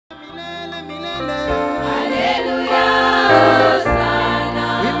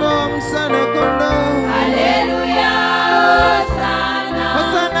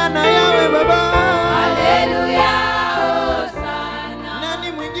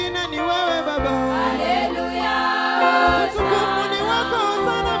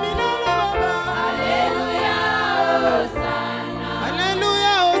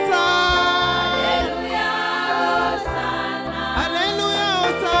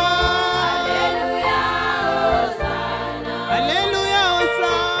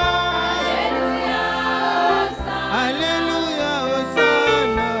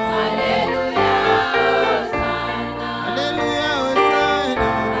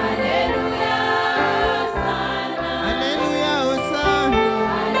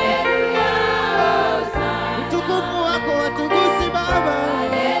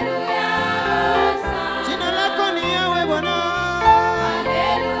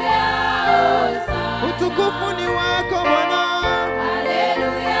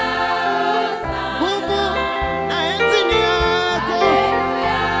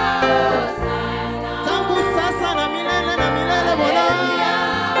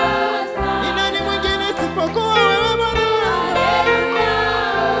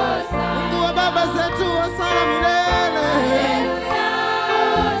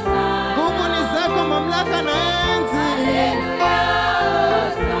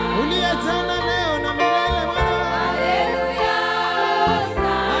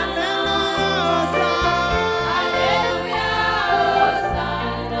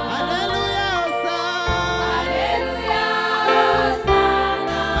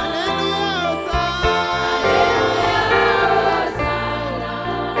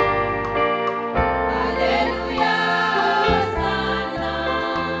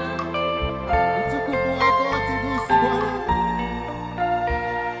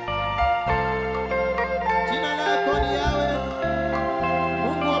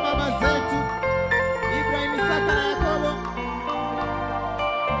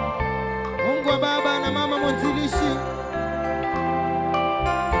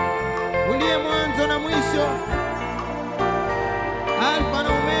uliye mwanzo na mwisho, Alfa na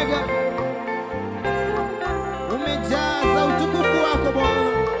Omega. Umejaza utukufu wako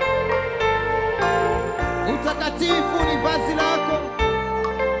Bwana. Utakatifu ni vazi lako,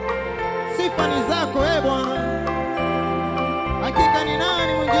 sifa ni zako wewe Bwana. Hakika ni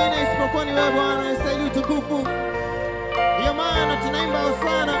nani mwingine isipokuwa ni wewe Bwana, unastahili utukufu. Ndiyo maana tunaimba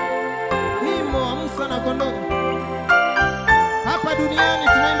Hosana, wimbo wa Musa na kondoo. Hapa duniani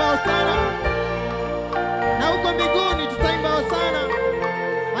tunaimba Hosana, na huko mbinguni tutaimba Hosana.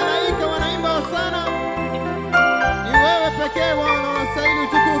 Malaika wanaimba Hosana. Ni wewe pekee Bwana unastahili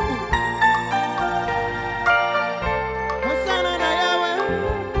utukufu. Hosana na yawe.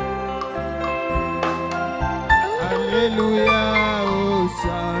 Haleluya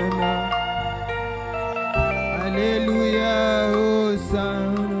Hosana. Haleluya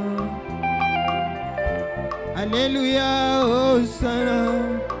Hosana. Haleluya Hosana.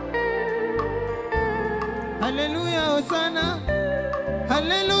 Haleluya Hosana.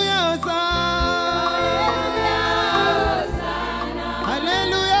 Haleluya Hosana.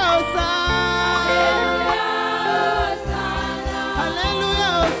 Haleluya Hosana. Haleluya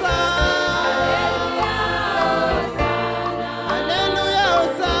Hosana. Haleluya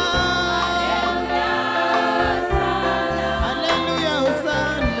Hosana. Haleluya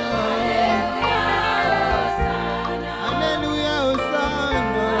Hosana. Haleluya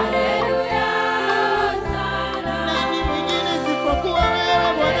Hosana. Nani mwingine isipokuwa wewe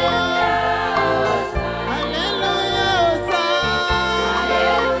Bwana?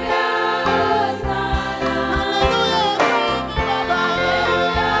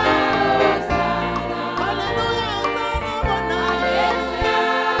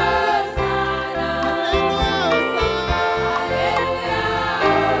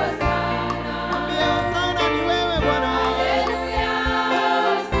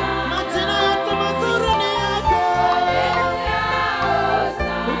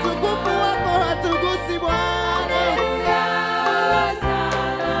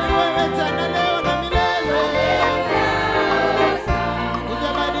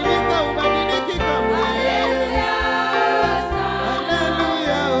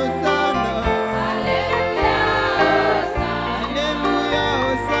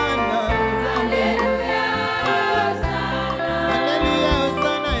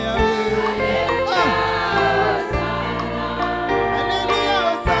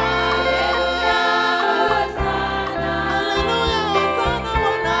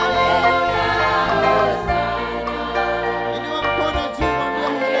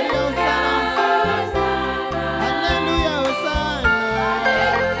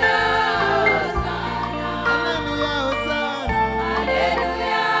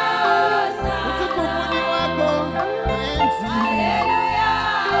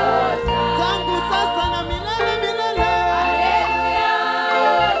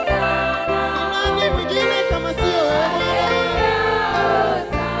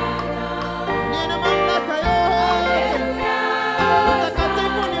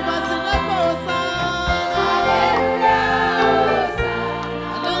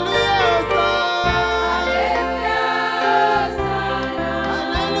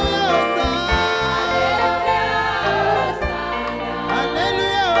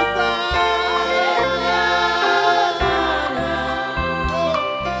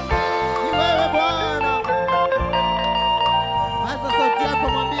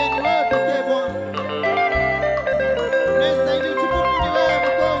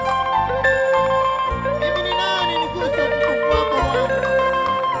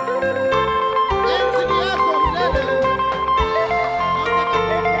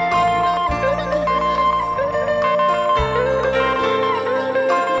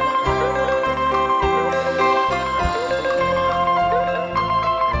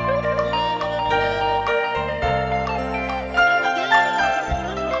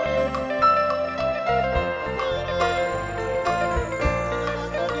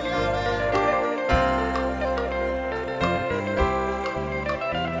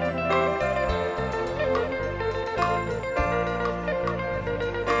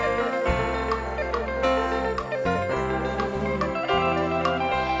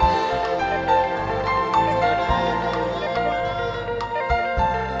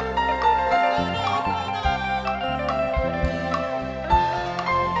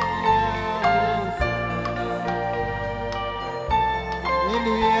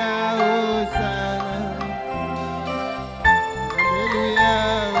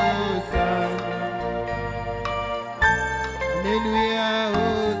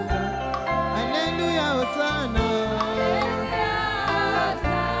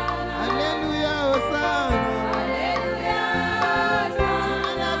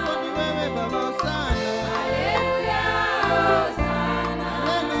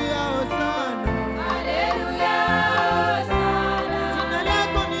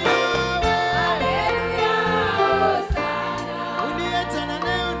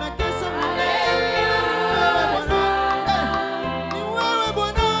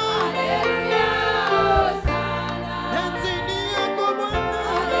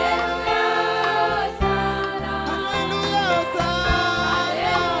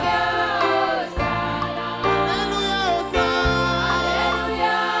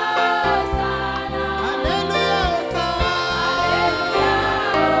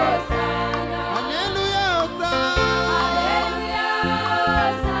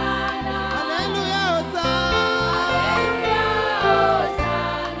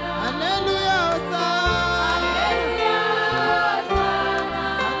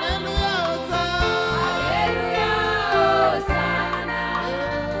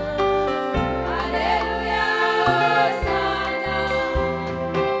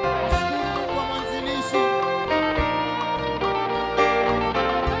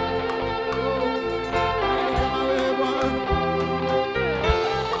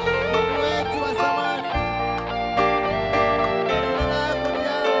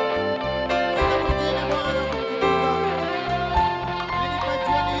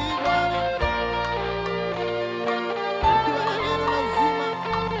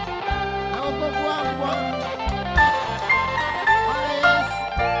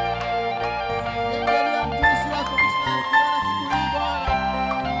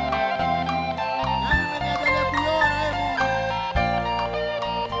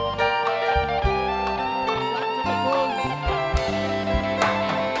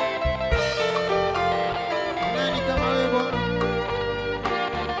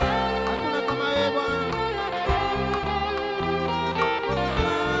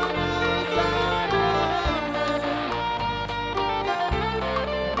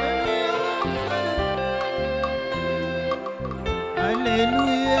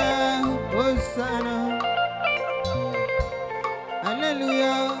 Hallelujah, Hossanah.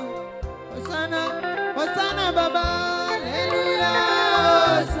 Hallelujah, Hossanah, Hossanah Baba. Hallelujah,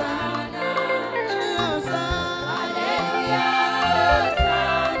 Hossanah. Hallelujah, Hossanah.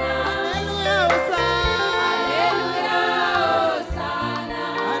 Hallelujah, Hossanah. Hallelujah, Hossanah.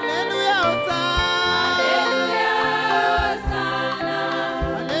 Hallelujah, Hossanah.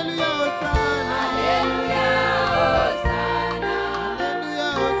 Hallelujah, Hossanah.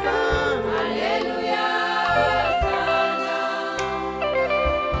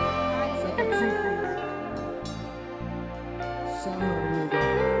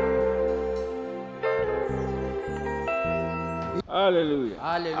 Hallelujah.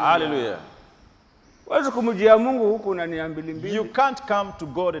 Hallelujah. Wazo kumjia Mungu huku unaniambili mbili. You can't come to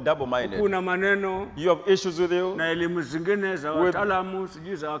God double-minded. Kuna maneno. You have issues with you. Na elimu zingine za wataalamu,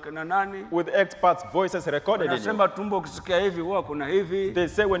 sijui za wakina nani. With experts' voices recorded in you. Nasema tumbo ukisikia hivi huwa kuna hivi. They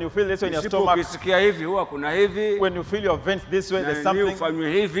say when you feel this way in your stomach. Ukisikia hivi huwa kuna hivi. When you feel your veins this way, there's something. Ufanye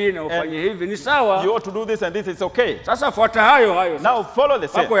hivi na ufanye hivi. Ni sawa. You ought to do this and this, it's okay. Sasa fuata hayo. Now follow the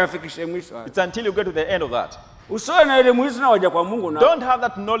same. Hapo yafikishe mwisho. It's until you get to the end of that. Usiwe na elimu hizi na waje kwa Mungu na. Don't have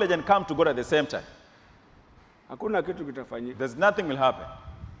that knowledge and come to God at the same time. Hakuna kitu kitafanyika. There's nothing will happen.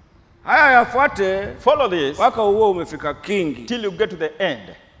 Haya yafuate. Follow this. Waka uo umefika kingi. Till you get to the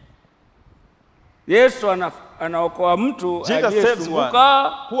end. Yesu anaokoa mtu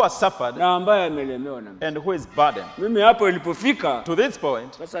aliyesumbuka who has suffered na ambaye amelemewa na and who is burdened. Mimi hapo ilipofika to this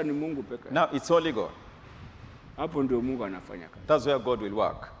point, sasa ni Mungu pekee. Now it's only God. Hapo ndio Mungu anafanya kazi. That's where God will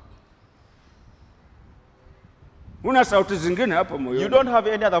work. Una sauti zingine hapo moyoni. You don't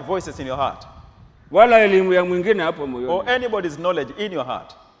have any other voices in your heart. Wala elimu ya mwingine hapo moyoni. Or anybody's knowledge in your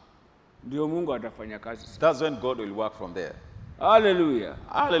heart. Ndio Mungu atafanya kazi. That's when God will work from there. Hallelujah.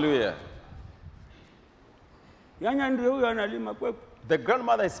 Hallelujah. Nyanya ndio huyo analima kwepo. The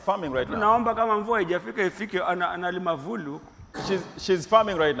grandmother is farming right now. Tunaomba kama mvua haijafika ifike analima vulu. She's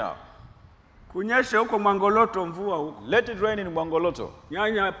farming right now. Kunyesha huko Mwangoloto mvua huko. Let it rain in Mwangoloto.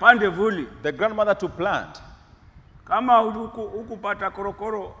 Nyanya pande vuli. The grandmother to plant. Kama hukupata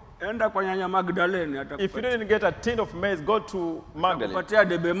korokoro enda kwa nyanya Magdalene atakupatia. If you didn't get a tin of maize, go to Magdalene. Atakupatia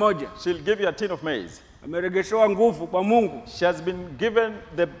debe moja. She'll give you a tin of maize. Ameregeshewa nguvu kwa Mungu. She has been given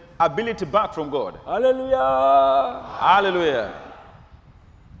the ability back from God. Hallelujah. Hallelujah.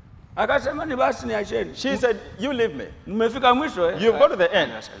 Akasema ni basi niacheni. She said, you leave me. Mmefika mwisho You've got to the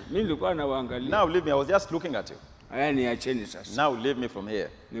end. Mimi nilikuwa nawaangalia. Now leave me. I was just looking at you. Haya niacheni sasa. Now leave me from here.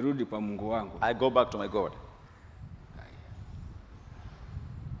 Nirudi kwa Mungu wangu. I go back to my God.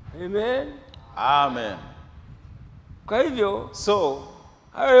 Amen. Amen. Kwa hivyo, so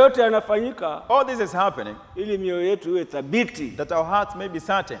hayo yote yanafanyika. All this is happening ili mioyo yetu iwe thabiti. That our hearts may be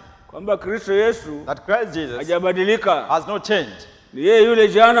certain. Kwamba Kristo Yesu that Christ Jesus hajabadilika. Has not changed. Ni yeye yule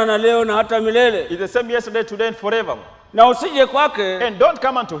jana na leo na hata milele. He's the same yesterday, today and forever. Na usije kwake. And don't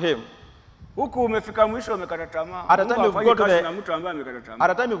come unto him. Huku umefika mwisho umekata tamaa. At a time you've got to the mtu ambaye amekata tamaa.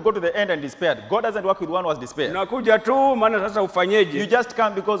 At a time you've got to the end and despaired. God doesn't work with one who has despaired. Unakuja tu maana sasa ufanyeje? You just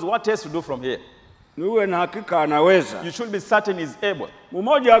come because what else to do from here? Niwe na hakika anaweza. You should be certain he's able.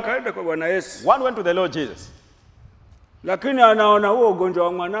 Mmoja akaenda kwa Bwana Yesu. One went to the Lord Jesus. Lakini anaona huo ugonjwa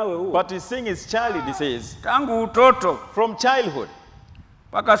wa mwanawe huo. But he's seeing his child disease. Tangu utoto. From childhood.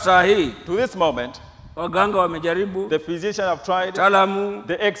 Paka saa hii. To this moment. Waganga wamejaribu. The physicians have tried. Wataalamu.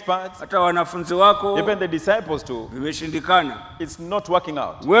 The experts. Hata wanafunzi wako. Even the disciples too. Vimeshindikana. It's not working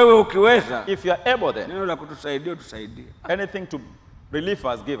out. Wewe ukiweza. If you are able then. Neno la kutusaidia tusaidie. Anything to relieve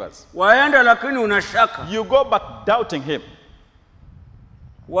us, give us. Waenda lakini unashaka. You go but doubting him.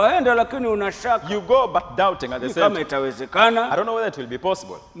 Waenda lakini unashaka. You go but doubting at the same time. Kama itawezekana. I don't know whether it will be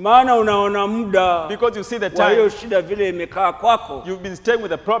possible. Maana unaona muda. Because you see the time. Hiyo shida vile imekaa kwako. You've been staying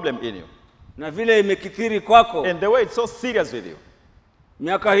with a problem in you. Na vile imekithiri kwako. And the way it's so serious with you.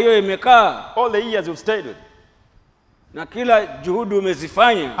 Miaka hiyo imekaa. All the years you've stayed with. Na kila juhudi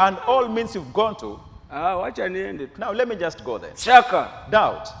umezifanya. And all means you've gone to. Wacha niende tu. Now let me just go there. Shaka.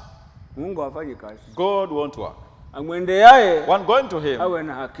 Doubt. Mungu afanye kazi. God won't work. Amwendeaye. One going to him. Awe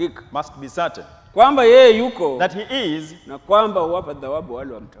na hakika. Must be certain. Kwamba yeye yuko. That he is. Na kwamba huwapa thawabu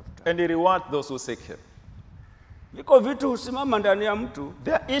wale wamtafuta. And he rewards those who seek him. Viko vitu husimama ndani ya mtu.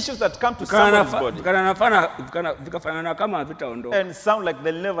 There are issues that come to someone's body. Vikafanana kama havitaondoka. And sound like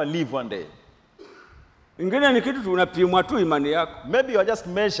they'll never leave one day. Ingine ni kitu tunapimwa tu imani yako. Maybe you are just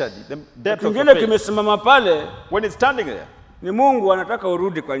measured the depth of your faith. Ingine kimesimama pale. When it's standing there. Ni Mungu anataka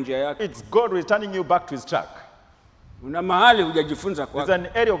urudi kwa njia yake. It's God returning you back to his track. Una mahali hujajifunza kwake. There's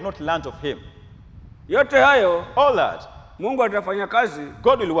an area of not learned of him. Yote hayo. All that. Mungu atafanya kazi.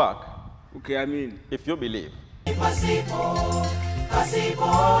 God will work. Ukiamini. If you believe.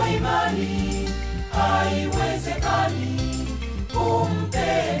 pasipo imani haiwezekani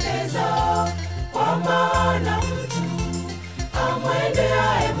kumpendeza, kwa maana